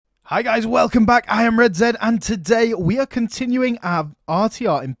Hi guys, welcome back. I am Red Zed, and today we are continuing our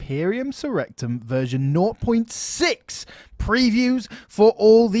RTR Imperium Surrectum version 0.6 previews for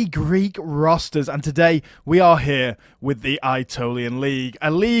all the Greek rosters. And today we are here with the Aitolian League,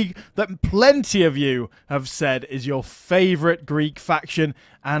 a league that plenty of you have said is your favorite Greek faction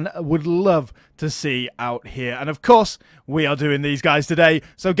and would love to see out here. And of course, we are doing these guys today,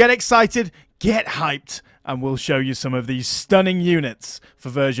 so get excited, get hyped, and we'll show you some of these stunning units for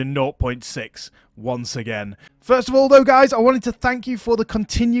version 0.6 once again. First of all though guys, I wanted to thank you for the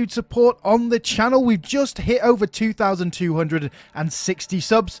continued support on the channel. We've just hit over 2,260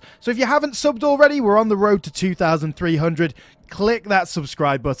 subs. So if you haven't subbed already, we're on the road to 2,300. Click that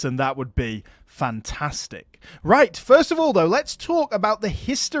subscribe button, that would be fantastic. Right, first of all though, let's talk about the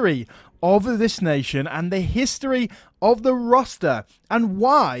history of this nation and the history of the roster and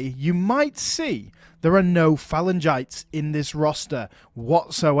why you might see there are no phalangites in this roster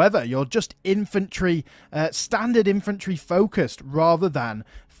whatsoever. You're just infantry, standard infantry focused rather than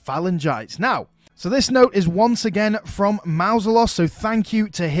phalangites. Now, so this note is once again from Mausolos, so thank you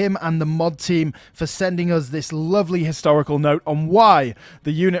to him and the mod team for sending us this lovely historical note on why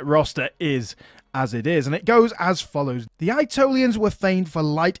the unit roster is as it is, and it goes as follows. The Aetolians were famed for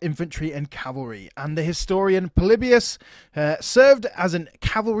light infantry and cavalry, and the historian Polybius served as a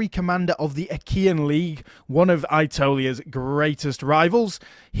cavalry commander of the Achaean League, one of Aetolia's greatest rivals.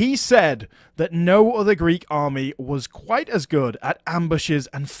 He said that no other Greek army was quite as good at ambushes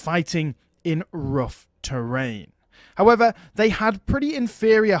and fighting in rough terrain. However, they had pretty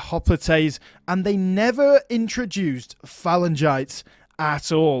inferior hoplites, and they never introduced phalangites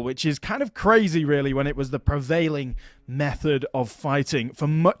at all, which is kind of crazy really when it was the prevailing method of fighting for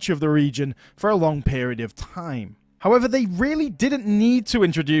much of the region for a long period of time. However, they really didn't need to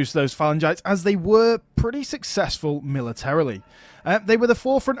introduce those phalangites as they were pretty successful militarily. They were the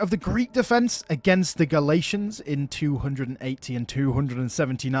forefront of the Greek defense against the Galatians in 280 and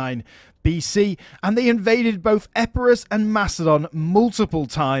 279 BC, and they invaded both Epirus and Macedon multiple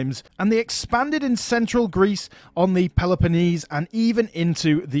times, and they expanded in central Greece on the Peloponnese and even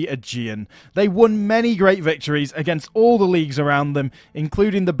into the Aegean. They won many great victories against all the leagues around them,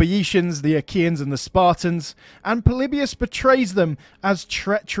 including the Boeotians, the Achaeans, and the Spartans, and Polybius portrays them as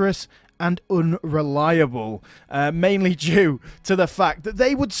treacherous and unreliable, mainly due to the fact that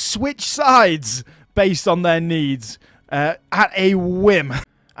they would switch sides based on their needs at a whim.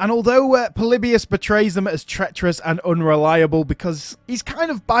 And although Polybius portrays them as treacherous and unreliable because he's kind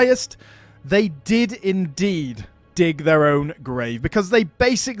of biased, they did indeed dig their own grave, because they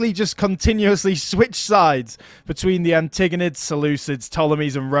basically just continuously switched sides between the Antigonids, Seleucids,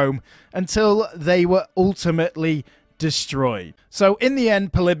 Ptolemies, and Rome until they were ultimately destroyed. So in the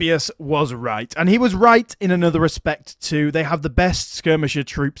end, Polybius was right, and he was right in another respect too. They have the best skirmisher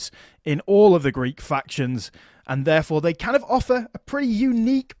troops in all of the Greek factions, and therefore they kind of offer a pretty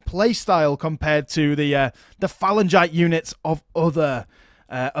unique playstyle compared to the phalangite units of other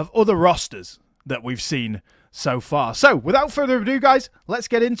rosters that we've seen so far. So without further ado guys, let's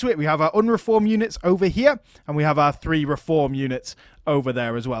get into it. We have our unreformed units over here, and we have our 3 reform units over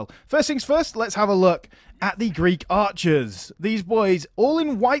there as well. First things first, let's have a look at the Greek archers. These boys all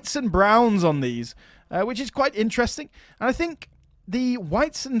in whites and browns on these, which is quite interesting. And I think the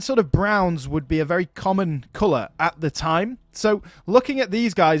whites and sort of browns would be a very common color at the time. So looking at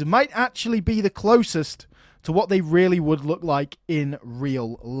these guys might actually be the closest to what they really would look like in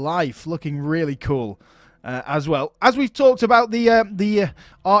real life. Looking really cool as well. As we've talked about the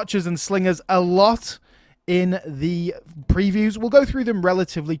archers and slingers a lot in the previews, we'll go through them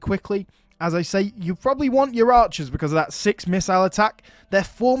relatively quickly. As I say, you probably want your archers because of that 6 missile attack. Their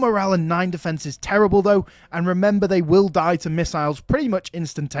 4 morale and 9 defense is terrible though, and remember they will die to missiles pretty much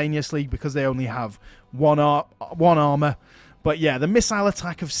instantaneously because they only have one armor. But yeah, the missile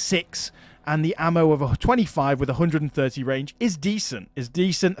attack of 6 and the ammo of 25 with 130 range is decent.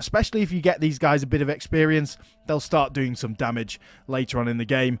 Especially if you get these guys a bit of experience. They'll start doing some damage later on in the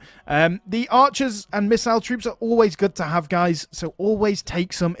game. The archers and missile troops are always good to have, guys, so always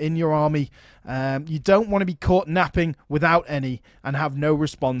take some in your army. You don't want to be caught napping without any and have no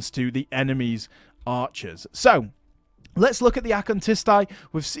response to the enemy's archers. So let's look at the Akontistai.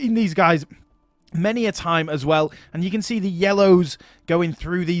 We've seen these guys many a time as well, and you can see the yellows going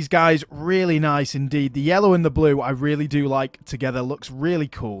through these guys. Really nice indeed. The yellow and the blue I really do like together. Looks really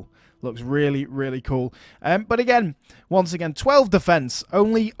cool. Looks really, really cool. But again, once again, 12 defense,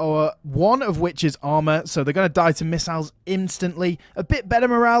 only one of which is armor, so they're going to die to missiles instantly. A bit better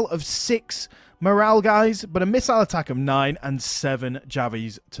morale of 6 morale, guys, but a missile attack of 9 and 7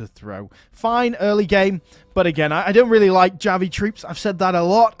 Javis to throw. Fine early game, but again, I don't really like Javi troops. I've said that a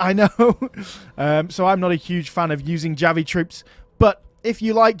lot, I know. So I'm not a huge fan of using Javi troops, but if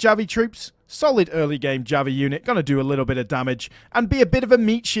you like Javi troops, solid early game Javi unit, going to do a little bit of damage and be a bit of a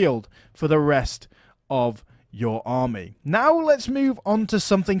meat shield for the rest of your army. Now let's move on to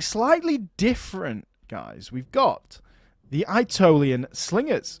something slightly different, guys. We've got the Aitolian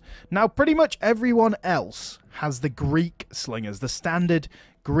slingers. Now, pretty much everyone else has the Greek slingers, the standard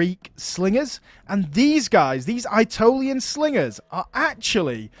Greek slingers. And these guys, these Aitolian slingers, are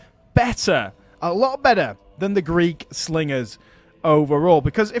actually better, a lot better than the Greek slingers overall.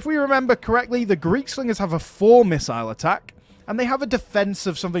 Because if we remember correctly, the Greek slingers have a 4 missile attack, and they have a defense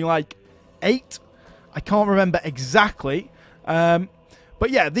of something like 8. I can't remember exactly. But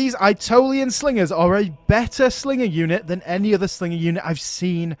yeah, these Aitolian slingers are a better slinger unit than any other slinger unit I've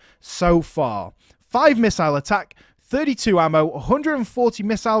seen so far. 5 missile attack, 32 ammo, 140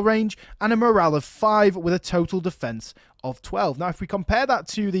 missile range, and a morale of 5 with a total defense of 12. Now, if we compare that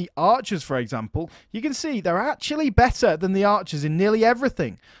to the archers, for example, you can see they're actually better than the archers in nearly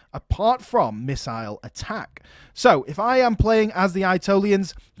everything, apart from missile attack. So, if I am playing as the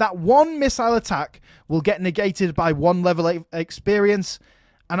Aitolians, that 1 missile attack will get negated by 1 level of experience,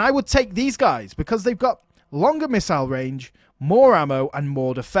 and I would take these guys because they've got longer missile range, more ammo, and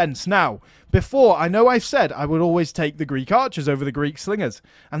more defense. Now, before, I know I've said I would always take the Greek archers over the Greek slingers,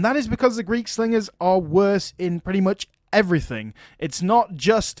 and that is because the Greek slingers are worse in pretty much everything. It's not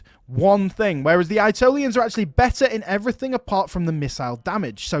just one thing, whereas the Aitolians are actually better in everything apart from the missile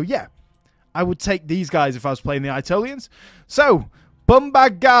damage. So yeah, I would take these guys if I was playing the Aitolians. So,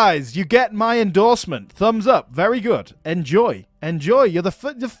 Bumbag guys, you get my endorsement. Thumbs up. Very good. Enjoy. Enjoy. You're the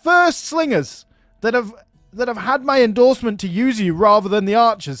first slingers that have had my endorsement to use you rather than the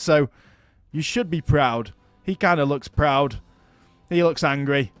archers, so you should be proud. He kind of looks proud. He looks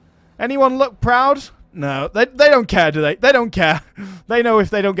angry. Anyone look proud? No, they don't care, do they? They don't care. They know if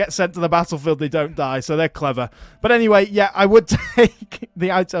they don't get sent to the battlefield, they don't die, so they're clever. But anyway, yeah, I would take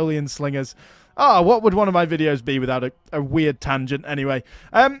the Aitolian slingers. Oh, what would one of my videos be without a weird tangent? Anyway,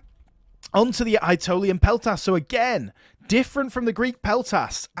 on to the Aitolian Peltas. So again, different from the Greek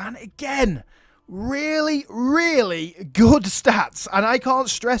Peltas. And again, really, really good stats. And I can't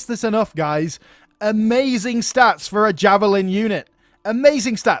stress this enough, guys. Amazing stats for a Javelin unit.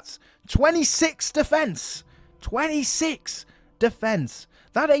 Amazing stats. 26 defense. 26 defense.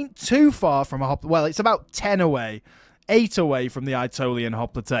 That ain't too far from a well, it's about 10 away. 8 away from the Aitolian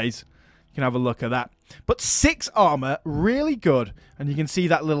hoplites. You can have a look at that. But 6 armor, really good. And you can see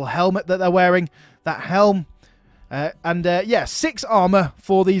that little helmet that they're wearing. That helm. Yeah, 6 armor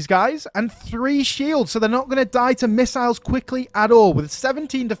for these guys and 3 shields, so they're not going to die to missiles quickly at all. With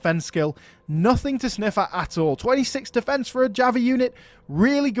 17 defense skill, nothing to sniff at all. 26 defense for a Javi unit,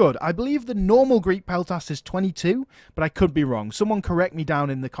 really good. I believe the normal Greek Peltas is 22, but I could be wrong. Someone correct me down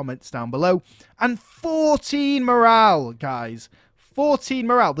in the comments down below. And 14 morale, guys. 14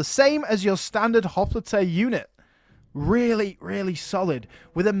 morale, the same as your standard hoplite unit. Really, really solid.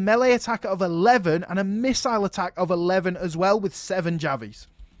 With a melee attack of 11 and a missile attack of 11 as well with 7 Javis.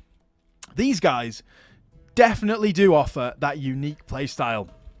 These guys definitely do offer that unique playstyle.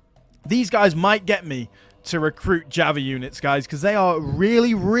 These guys might get me to recruit Javi units, guys, because they are a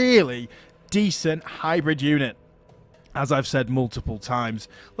really, really decent hybrid unit. As I've said multiple times.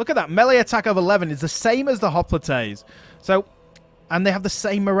 Look at that. Melee attack of 11 is the same as the hoplites. So... and they have the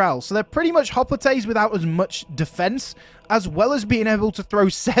same morale. So they're pretty much hoplites without as much defense, as well as being able to throw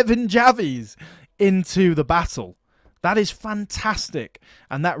 7 Javis into the battle. That is fantastic.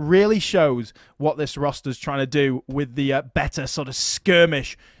 And that really shows what this roster's trying to do with the better sort of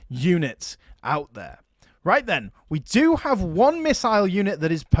skirmish units out there. Right then, we do have 1 missile unit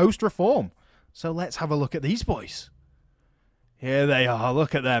that is post-reform. So let's have a look at these boys. Here they are.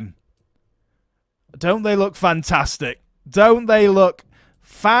 Look at them. Don't they look fantastic? Don't they look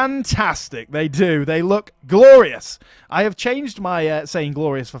fantastic? They do. They look glorious. I have changed my saying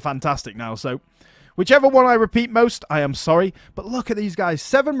glorious for fantastic now, so whichever one I repeat most, I am sorry. But look at these guys.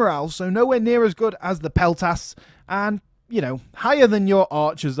 7 morale, so nowhere near as good as the Peltas. And, you know, higher than your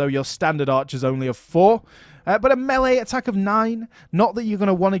archers, though your standard archers only of 4. But a melee attack of 9. Not that you're going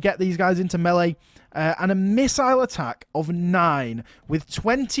to want to get these guys into melee. And a missile attack of 9 with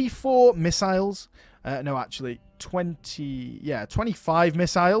 24 missiles. No, actually... 25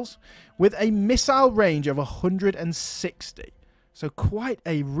 missiles with a missile range of 160. So quite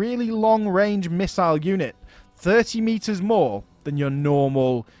a really long-range missile unit. 30 meters more than your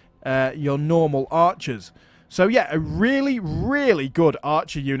normal archers. So yeah, a really, really good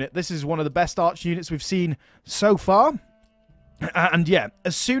archer unit. This is one of the best archer units we've seen so far. And yeah,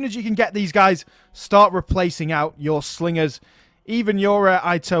 as soon as you can get these guys, start replacing out your slingers. Even your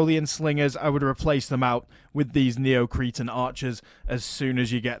Aitolian slingers, I would replace them out with these Neo-Cretan archers as soon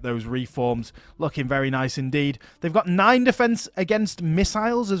as you get those reforms. Looking very nice indeed. They've got 9 defense against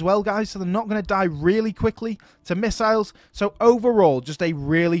missiles as well, guys, so they're not going to die really quickly to missiles. So overall, just a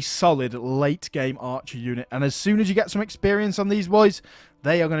really solid late-game archer unit. And as soon as you get some experience on these boys,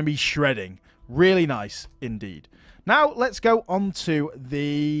 they are going to be shredding. Really nice indeed. Now, let's go on to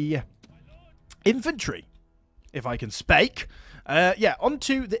the infantry, if I can speak. Yeah,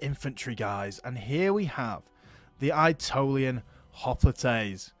 onto the infantry, guys. And here we have the Aitolian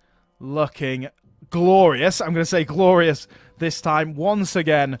hoplites. Looking glorious. I'm going to say glorious this time. Once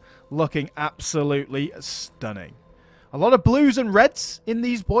again, looking absolutely stunning. A lot of blues and reds in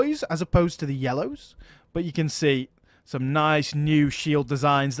these boys, as opposed to the yellows. But you can see some nice new shield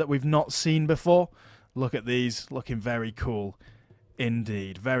designs that we've not seen before. Look at these. Looking very cool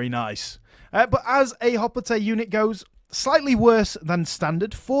indeed. Very nice. But as a hoplite unit goes, slightly worse than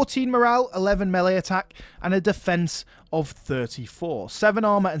standard. 14 morale, 11 melee attack, and a defense of 34. 7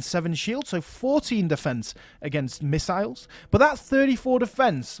 armor and 7 shield, so 14 defense against missiles. But that 34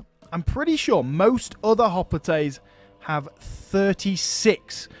 defense, I'm pretty sure most other hoplites have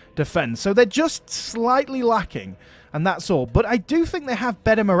 36 defense. So they're just slightly lacking, and that's all. But I do think they have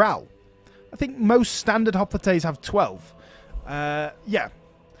better morale. I think most standard hoplites have 12. Yeah.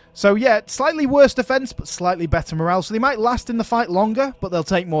 So, yeah, slightly worse defense, but slightly better morale. So they might last in the fight longer, but they'll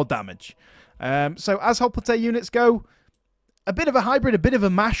take more damage. So as hoplite units go, a bit of a hybrid, a bit of a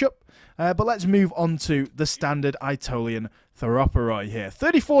mashup. But let's move on to the standard Aitolian Theroporoi here.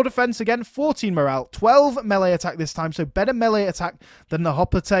 34 defense again, 14 morale, 12 melee attack this time. So better melee attack than the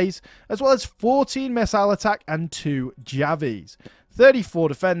hoplites, as well as 14 missile attack and 2 javies. 34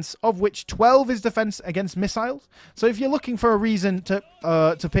 defense, of which 12 is defense against missiles. So if you're looking for a reason to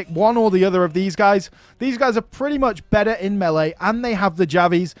pick one or the other of these guys are pretty much better in melee, and they have the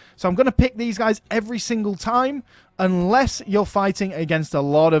javies. So I'm going to pick these guys every single time, unless you're fighting against a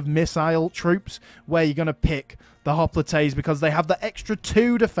lot of missile troops, where you're going to pick the hoplites because they have the extra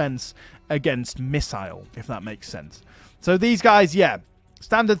 2 defense against missile, if that makes sense. So these guys, yeah,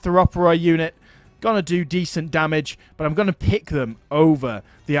 standard Theroporoi unit, gonna do decent damage, but I'm gonna pick them over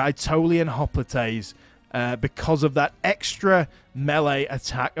the Aitolian hoplites because of that extra melee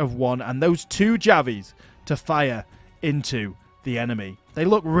attack of 1 and those 2 javies to fire into the enemy. They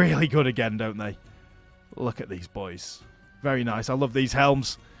look really good again, don't they? Look at these boys. Very nice. I love these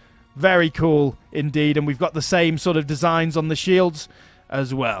helms. Very cool indeed, and we've got the same sort of designs on the shields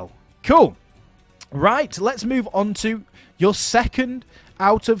as well. Cool. Right, let's move on to your second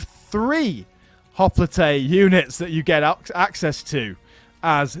out of 3 hoplite units that you get access to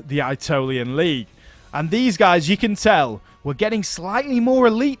as the Aitolian League. And these guys, you can tell, we're getting slightly more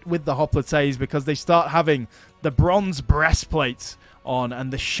elite with the hoplites because they start having the bronze breastplates on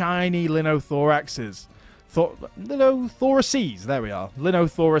and the shiny linothoraxes. Linothoraces, there we are.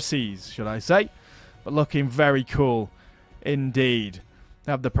 Linothoraces, should I say. But looking very cool indeed.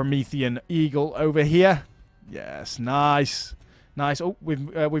 They have the Promethean eagle over here. Yes, nice. Nice. Oh,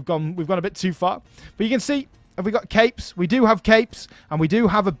 we've gone a bit too far. But you can see, have we got capes? We do have capes, and we do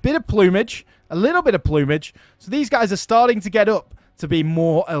have a bit of plumage, a little bit of plumage. So these guys are starting to get up to be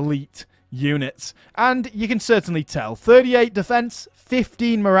more elite units. And you can certainly tell. 38 defense,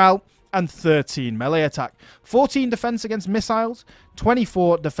 15 morale, and 13 melee attack. 14 defense against missiles,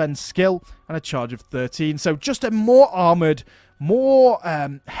 24 defense skill, and a charge of 13. So just a more armored, more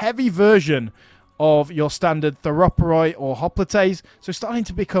heavy version of your standard Theroporoi or hoplites. So starting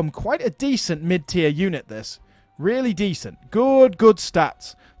to become quite a decent mid-tier unit, this. Really decent. Good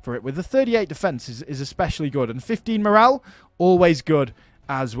stats for it. With the 38 defense is especially good. And 15 morale, always good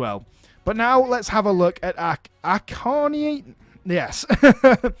as well. But now let's have a look at Acarnanian. Yes.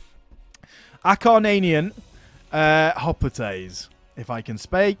 Acarnanian hoplites, if I can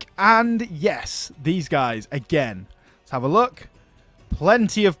speak. And yes, these guys, again. Let's have a look.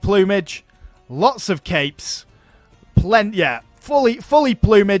 Plenty of plumage. Lots of capes, fully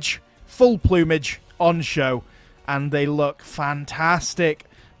plumage, full plumage on show, and they look fantastic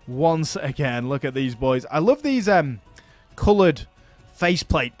once again. Look at these boys. I love these coloured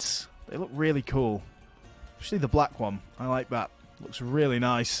faceplates. They look really cool, especially the black one. I like that. Looks really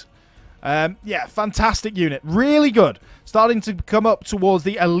nice. Yeah, fantastic unit. Really good. Starting to come up towards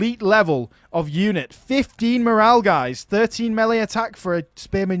the elite level of unit. 15 morale, guys. 13 melee attack for a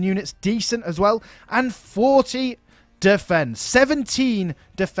spearman unit's decent as well. And 40 defense. 17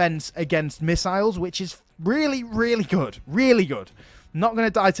 defense against missiles, which is really, really good. Really good. Not going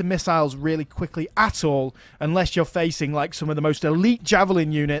to die to missiles really quickly at all unless you're facing like some of the most elite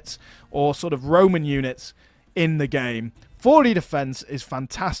javelin units or sort of Roman units in the game. 40 defense is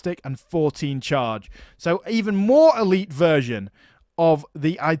fantastic and 14 charge. So even more elite version of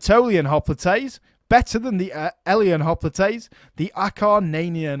the Aitolian hoplites. Better than the Elian hoplites. The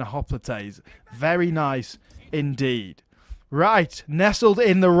Acarnanian hoplites. Very nice indeed. Right, nestled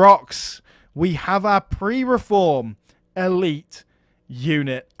in the rocks, we have our pre-reform elite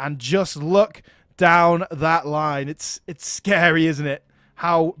unit, and just look down that line. It's scary, isn't it?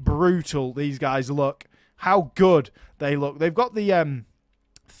 How brutal these guys look. How good they look. They've got the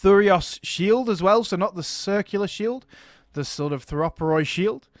Thurios shield as well, so not the circular shield, the sort of Theroporoi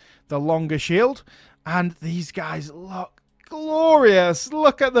shield, the longer shield. And these guys look glorious.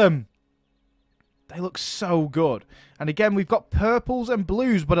 Look at them. They look so good. And again, we've got purples and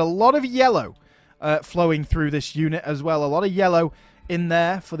blues, but a lot of yellow flowing through this unit as well. A lot of yellow in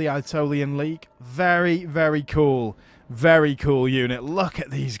there for the Aitolian League. Very, very cool. Very cool unit. Look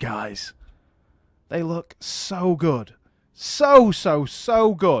at these guys. They look so good. So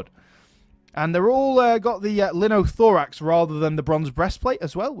good. And they're all got the linothorax rather than the bronze breastplate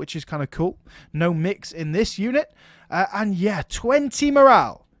as well, which is kind of cool. No mix in this unit. And yeah, 20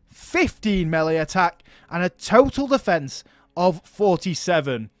 morale, 15 melee attack, and a total defense of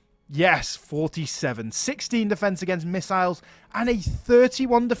 47. Yes, 47. 16 defense against missiles and a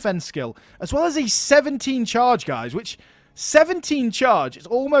 31 defense skill, as well as a 17 charge, guys, which 17 charge is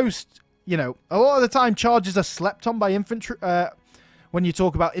almost, you know, a lot of the time charges are slept on by infantry when you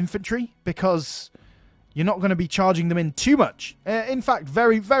talk about infantry, because you're not going to be charging them in too much. In fact,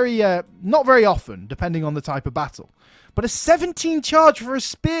 not very often, depending on the type of battle. But a 17 charge for a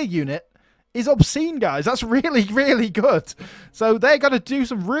spear unit is obscene, guys. That's really, really good. So they're going to do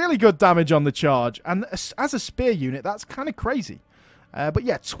some really good damage on the charge. And as a spear unit, that's kind of crazy. But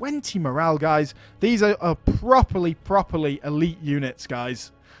yeah, 20 morale, guys. These are properly elite units,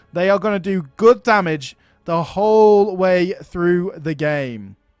 guys. They are going to do good damage the whole way through the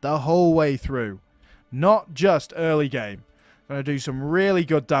game. The whole way through. Not just early game. Going to do some really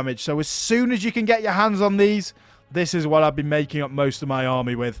good damage. So as soon as you can get your hands on these, this is what I've been making up most of my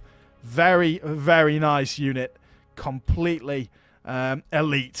army with. Very, very nice unit. Completely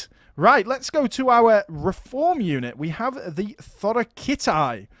elite. Right, let's go to our reform unit. We have the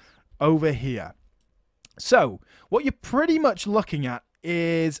Thorakitai over here. So, what you're pretty much looking at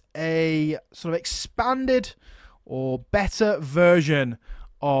is a sort of expanded or better version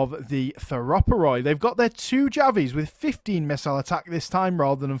of the Theroporoi. They've got their 2 Javis with 15 missile attack this time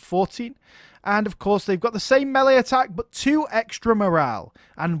rather than 14. And, of course, they've got the same melee attack, but 2 extra morale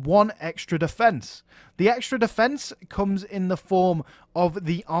and 1 extra defense. The extra defense comes in the form of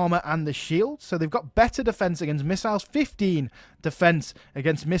the armor and the shield. So they've got better defense against missiles, 15 defense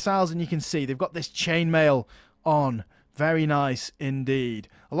against missiles. And you can see they've got this chainmail on. Very nice indeed.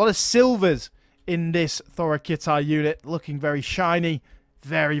 A lot of silvers in this Thorakitai unit, looking very shiny.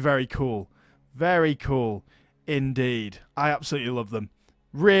 Very, very cool. Very cool indeed. I absolutely love them.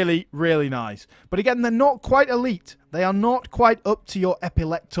 Really, really nice. But again, they're not quite elite. They are not quite up to your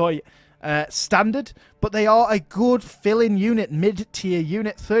Epileptoi standard, but they are a good fill-in unit, mid-tier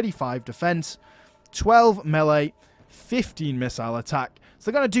unit, 35 defense, 12 melee, 15 missile attack. So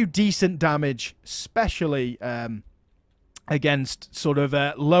they're going to do decent damage, especially against sort of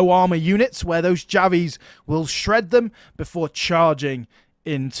low armor units where those Javis will shred them before charging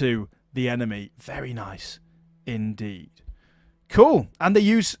into the enemy. Very nice indeed. Cool. And they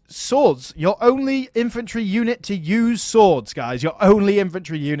use swords. Your only infantry unit to use swords, guys. Your only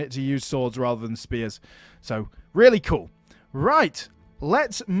infantry unit to use swords rather than spears. So, really cool. Right.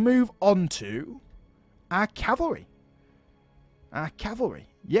 Let's move on to our cavalry. Our cavalry.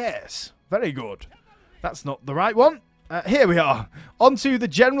 Yes. Very good. That's not the right one. Here we are. Onto the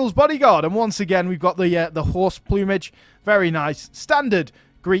General's Bodyguard. And once again, we've got the horse plumage. Very nice. Standard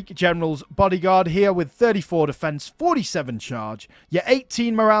Greek General's Bodyguard here with 34 defense, 47 charge, your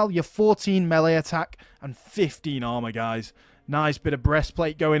 18 morale, your 14 melee attack, and 15 armor, guys. Nice bit of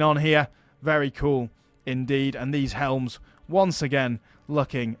breastplate going on here. Very cool indeed. And these helms, once again,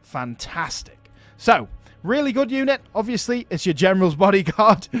 looking fantastic. So, really good unit. Obviously, it's your General's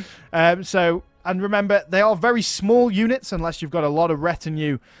Bodyguard. And remember, they are very small units unless you've got a lot of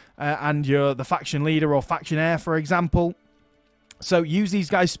retinue and you're the faction leader or faction heir, for example. So use these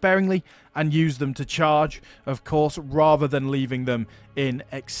guys sparingly and use them to charge, of course, rather than leaving them in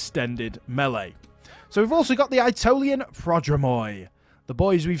extended melee. So we've also got the Aitolian Prodromoi, the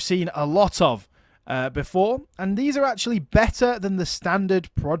boys we've seen a lot of before, and these are actually better than the standard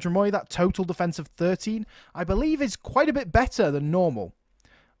Prodromoi. That total defense of 13, I believe, is quite a bit better than normal.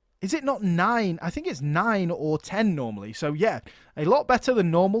 Is it not 9? I think it's 9 or 10 normally. So yeah, a lot better than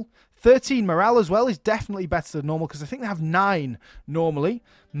normal. 13 morale as well is definitely better than normal because I think they have 9 normally.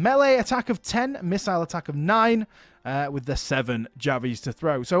 Melee attack of 10, missile attack of 9 with the 7 javies to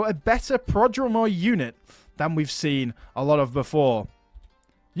throw. So a better Prodromoi unit than we've seen a lot of before.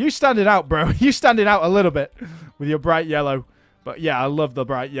 You standing out, bro. You standing out a little bit with your bright yellow. But yeah, I love the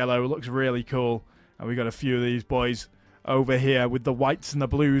bright yellow. It looks really cool. And we got a few of these boys over here with the whites and the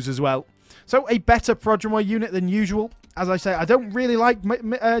blues as well. So a better Prodromoi unit than usual. As I say, I don't really like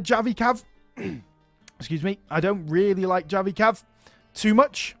Javi Cav. Excuse me. I don't really like Javi Cav too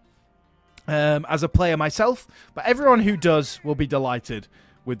much as a player myself. But everyone who does will be delighted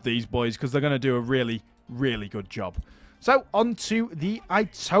with these boys because they're going to do a really, really good job. So on to the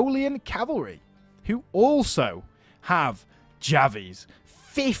Aitolian Cavalry, who also have javies.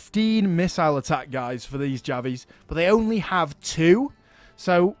 15 missile attack guys for these javies, but they only have 2.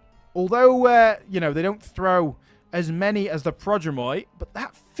 So although you know, they don't throw as many as the Prodromoi, but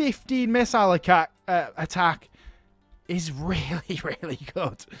that 15 missile attack is really, really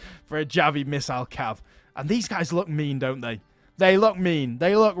good for a javi missile cav. And these guys look mean, don't they? They look mean.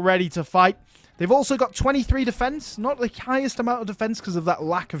 They look ready to fight. They've also got 23 defense, not the highest amount of defense because of that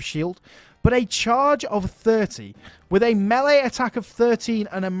lack of shield, but a charge of 30 with a melee attack of 13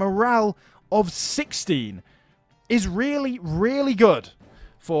 and a morale of 16 is really, really good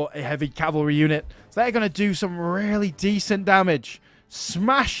for a heavy cavalry unit. So they're going to do some really decent damage,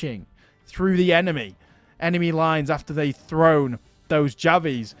 smashing through the enemy lines after they've thrown those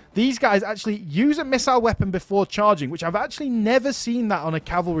javies. These guys actually use a missile weapon before charging, which I've actually never seen that on a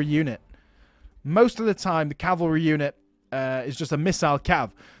cavalry unit. Most of the time, the cavalry unit is just a missile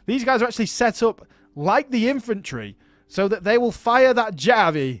cav. These guys are actually set up like the infantry so that they will fire that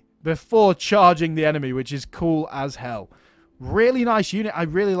javi before charging the enemy, which is cool as hell. Really nice unit. I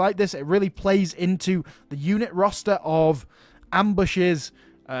really like this. It really plays into the unit roster of ambushes,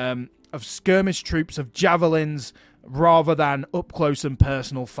 of skirmish troops, of javelins, rather than up close and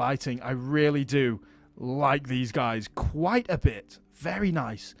personal fighting. I really do like these guys quite a bit. Very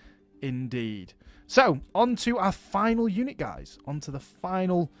nice indeed. So, on to our final unit, guys. On to the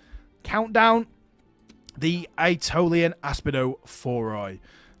final countdown. The Aitolian Aspidophoroi.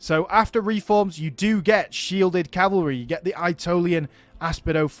 So, after reforms, you do get shielded cavalry. You get the Aitolian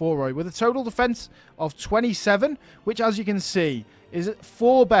Aspidophoroi with a total defense of 27, which, as you can see, is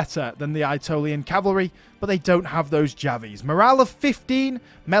 4 better than the Aitolian cavalry, but they don't have those javies. Morale of 15,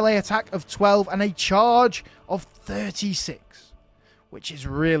 melee attack of 12, and a charge of 36. Which is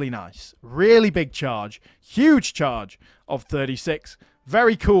really nice. Really big charge. Huge charge of 36.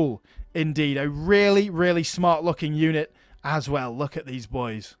 Very cool indeed. A really, really smart looking unit as well. Look at these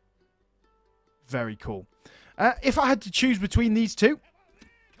boys. Very cool. If I had to choose between these two,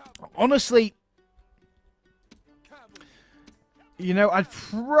 honestly, you know, I'd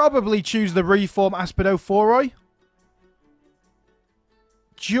probably choose the Reform Aspidophoroi.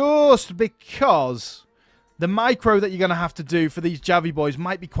 Just because the micro that you're going to have to do for these javi boys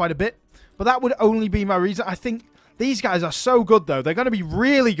might be quite a bit. But that would only be my reason. I think these guys are so good, though. They're going to be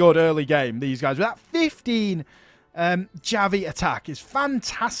really good early game, these guys. With that 15 javi attack is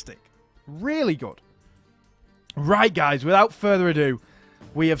fantastic. Really good. Right, guys, without further ado,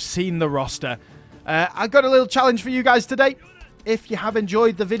 we have seen the roster. I've got a little challenge for you guys today. If you have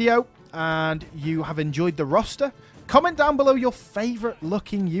enjoyed the video and you have enjoyed the roster, comment down below your favorite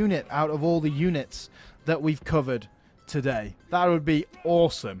looking unit out of all the units that we've covered today. That would be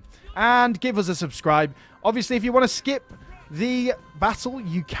awesome. And give us a subscribe. Obviously, if you want to skip the battle,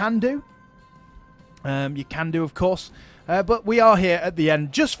 you can do. Of course. But we are here at the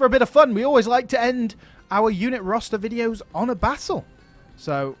end just for a bit of fun. We always like to end our unit roster videos on a battle.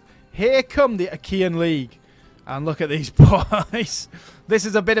 So here come the Aitolian League. And look at these boys. This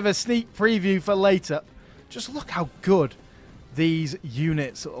is a bit of a sneak preview for later. Just look how good these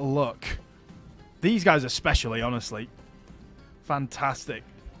units look. These guys especially, honestly. Fantastic.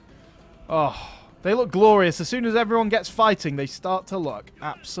 Oh, they look glorious. As soon as everyone gets fighting, they start to look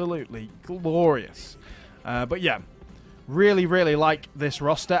absolutely glorious. But yeah, really, really like this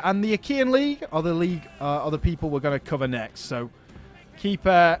roster. And the Aitolian League are the people we're going to cover next. So keep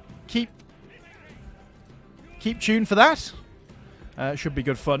tuned for that. Should be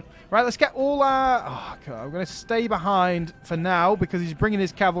good fun. Right, let's get all our... Oh, God, I'm going to stay behind for now because he's bringing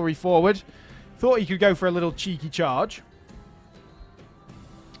his cavalry forward. Thought he could go for a little cheeky charge.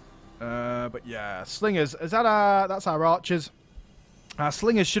 But yeah, slingers. Is that our... That's our archers. Our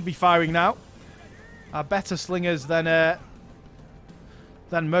slingers should be firing now. Our better slingers than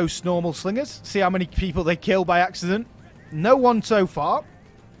most normal slingers. See how many people they kill by accident. No one so far.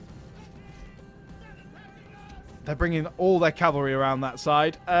 They're bringing all their cavalry around that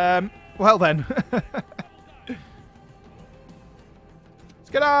side. Well then. Let's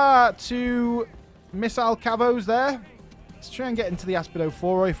get our 2 missile cavos there. Let's try and get into the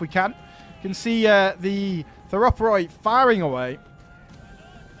Aspidophoroi if we can. You can see the Theroporoi firing away.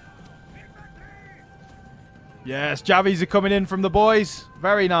 Yes, Javies are coming in from the boys.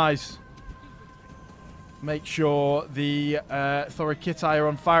 Very nice. Make sure the Thorikiti are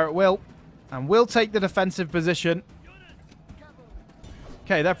on fire at will. And we'll take the defensive position.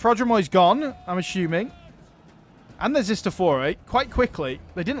 Okay, their Prodromoi's gone, I'm assuming. And there's Zistophoroi, quite quickly.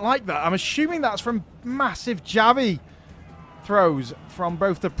 They didn't like that. I'm assuming that's from massive Javi throws from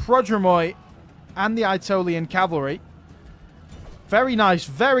both the Prodromoi and the Aitolian cavalry. Very nice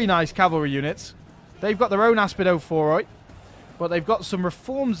cavalry units. They've got their own Aspidophoroi, but they've got some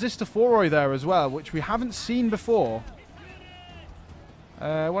reformed Zistophoroi there as well, which we haven't seen before. What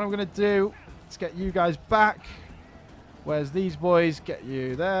I'm going to do, let's get you guys back. Where's these boys? Get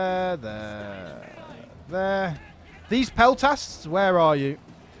you there, there. These Peltasts, where are you?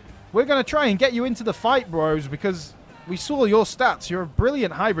 We're going to try and get you into the fight, bros, because we saw your stats. You're a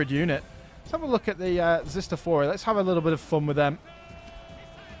brilliant hybrid unit. Let's have a look at the Zistophoroi. Let's have a little bit of fun with them.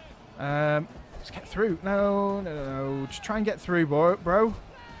 Let's get through. No. Just try and get through, bro.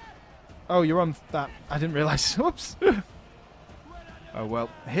 Oh, you're on that. I didn't realize. Oops. Oh, well.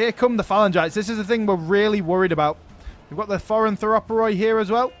 Here come the Phalangites. This is the thing we're really worried about. We've got the foreign Theroporoi here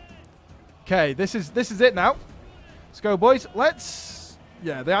as well. Okay, this is it now. Let's go, boys. Let's...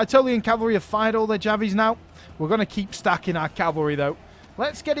 Yeah, the Aitolian cavalry have fired all their Javies now. We're going to keep stacking our cavalry, though.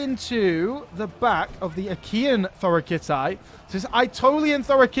 Let's get into the back of the Achaean Thorikiti. This is Aitolian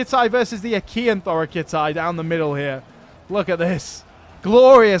Thorikiti versus the Achaean Thorikiti down the middle here. Look at this.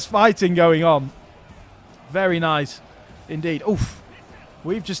 Glorious fighting going on. Very nice indeed. Oof.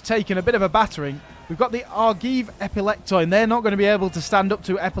 We've just taken a bit of a battering. We've got the Argive Epilectoi, and they're not going to be able to stand up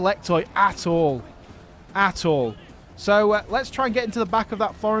to Epilectoi at all. At all. So let's try and get into the back of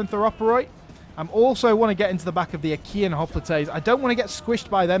that foreign Theroporoi. I also want to get into the back of the Achaean Hoplites. I don't want to get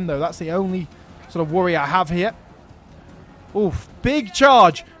squished by them, though. That's the only sort of worry I have here. Oof. Big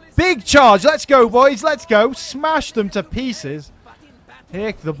charge. Big charge. Let's go, boys. Let's go. Smash them to pieces.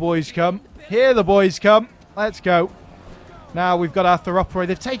 Here the boys come. Here the boys come. Let's go. Now we've got our Theroporoi.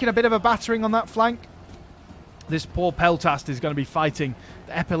 They've taken a bit of a battering on that flank. This poor Peltast is going to be fighting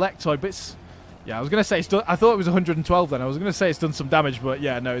the Epilectoi, but it's... Yeah, I was going to say, I thought it was 112 then. I was going to say it's done some damage, but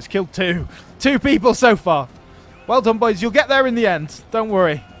yeah, no, it's killed 2 people so far. Well done, boys. You'll get there in the end. Don't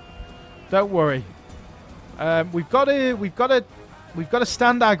worry. Don't worry. We've got to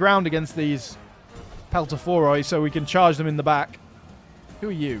stand our ground against these Peltaphoroi so we can charge them in the back. Who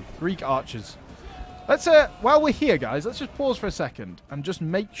are you? Greek archers. Let's, while we're here, guys, let's just pause for a second and just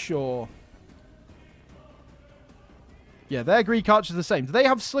make sure. Yeah, their Greek archers are the same. Do they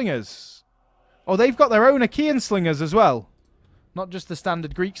have slingers? Oh, they've got their own Achaean slingers as well. Not just the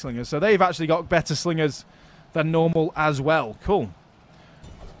standard Greek slingers. So they've actually got better slingers than normal as well. Cool.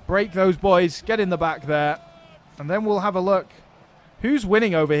 Break those boys. Get in the back there. And then we'll have a look. Who's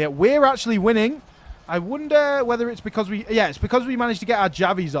winning over here? We're actually winning. I wonder whether it's because we... Yeah, it's because we managed to get our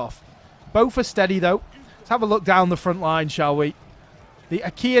Javies off. Both are steady, though. Let's have a look down the front line, shall we? The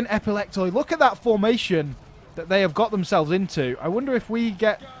Achaean Epilectoi. Look at that formation that they have got themselves into. I wonder if we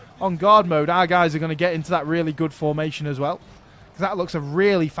get on guard mode, our guys are going to get into that really good formation as well. Because that looks a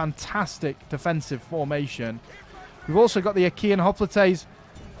really fantastic defensive formation. We've also got the Achaean Hoplites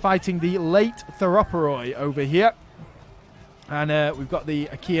fighting the late Theroporoi over here. And we've got the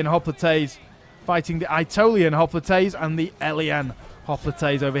Achaean Hoplites fighting the Aitolian Hoplites and the Elian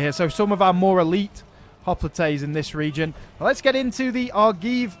Hoplites over here. So some of our more elite Hoplites in this region. Well, let's get into the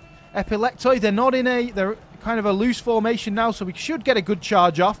Argive Epilectoi. They're not in a... They're kind of a loose formation now, so we should get a good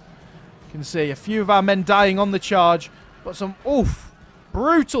charge off. You can see a few of our men dying on the charge, but some, oof,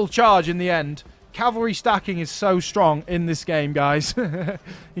 brutal charge in the end. Cavalry stacking is so strong in this game, guys.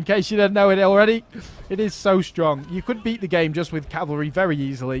 In case you didn't know it already, it is so strong. You could beat the game just with cavalry very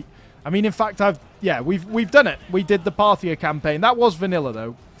easily. I mean, in fact, we've done it. We did the Parthia campaign. That was vanilla,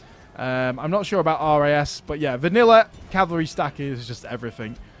 though. I'm not sure about RIS, but yeah, vanilla cavalry stacking is just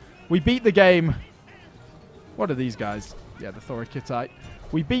everything. We beat the game. What are these guys? Yeah, the Thorakitai.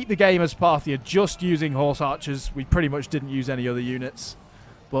 We beat the game as Parthia just using Horse Archers. We pretty much didn't use any other units.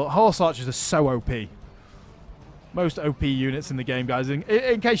 But Horse Archers are so OP. Most OP units in the game, guys.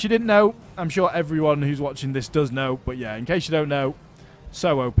 In case you didn't know, I'm sure everyone who's watching this does know. But yeah, in case you don't know,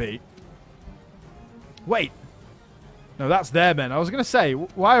 so OP. Wait. No, that's their men. I was going to say,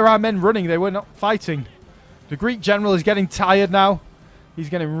 why are our men running? They were not fighting. The Greek general is getting tired now. He's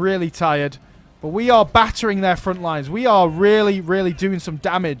getting really tired. But we are battering their front lines. We are really, really doing some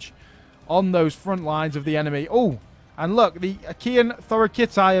damage on those front lines of the enemy. Oh, and look, the Achaean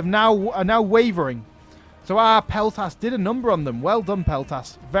Thorakitai are now wavering. So our Peltas did a number on them. Well done,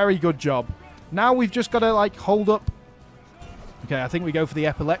 Peltas. Very good job. Now we've just got to, like, hold up. Okay, I think we go for the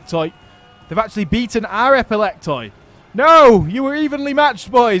Epilectoi. They've actually beaten our Epilectoi. No! You were evenly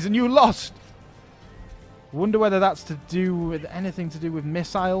matched, boys, and you lost. Wonder whether that's to do with anything to do with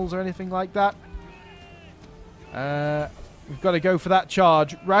missiles or anything like that. We've got to go for that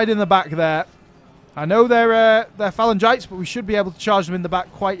charge right in the back there. I know they're phalangites, but we should be able to charge them in the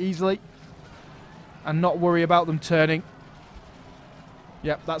back quite easily and not worry about them turning.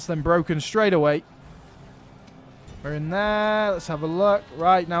 Yep, that's them broken straight away. We're in there. Let's have a look.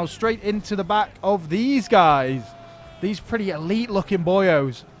 Right, now straight into the back of these guys. These pretty elite-looking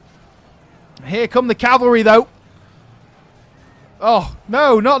boyos. Here come the cavalry, though. Oh,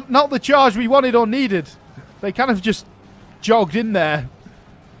 no, not the charge we wanted or needed. They kind of just jogged in there.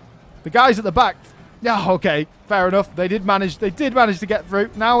 The guys at the back. Yeah, okay, fair enough. They did manage to get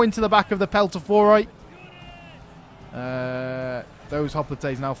through. Now into the back of the Peltaphoroi. Those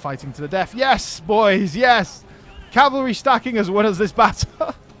hoplites now fighting to the death. Yes, boys, yes. Cavalry stacking has won us this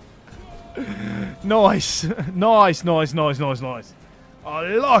battle. Nice. Nice. I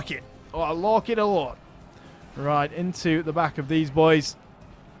like it. Oh, I like it a lot. Right, into the back of these boys.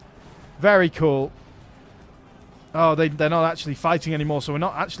 Very cool. Oh, they're not actually fighting anymore, so we're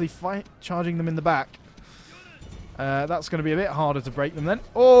not actually charging them in the back. That's going to be a bit harder to break them then.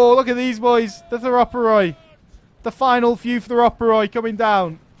 Oh, look at these boys. The Theroporoi. The final few Theroporoi coming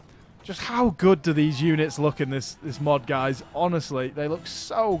down. Just how good do these units look in this mod, guys? Honestly, they look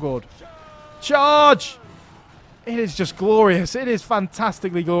so good. Charge! It is just glorious. It is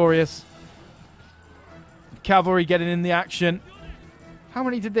fantastically glorious. Cavalry getting in the action. How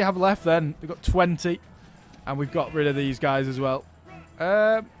many did they have left then? They've got 20. And we've got rid of these guys as well.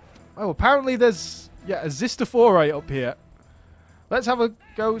 Oh, apparently there's a Zistophoroi up here. Let's have a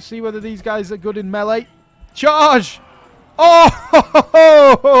go see whether these guys are good in melee. Charge! Oh!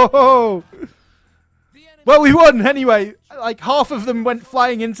 Well, we won anyway. Like, half of them went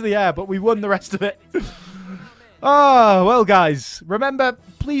flying into the air, but we won the rest of it. Oh, well, guys. Remember,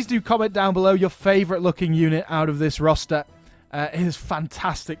 please do comment down below your favourite looking unit out of this roster. It is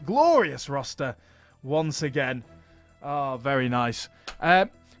fantastic. Glorious roster. Once again. Oh, very nice.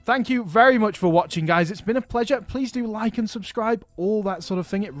 Thank you very much for watching, guys. It's been a pleasure. Please do like and subscribe. All that sort of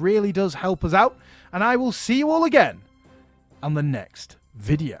thing. It really does help us out. And I will see you all again on the next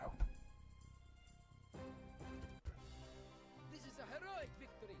video.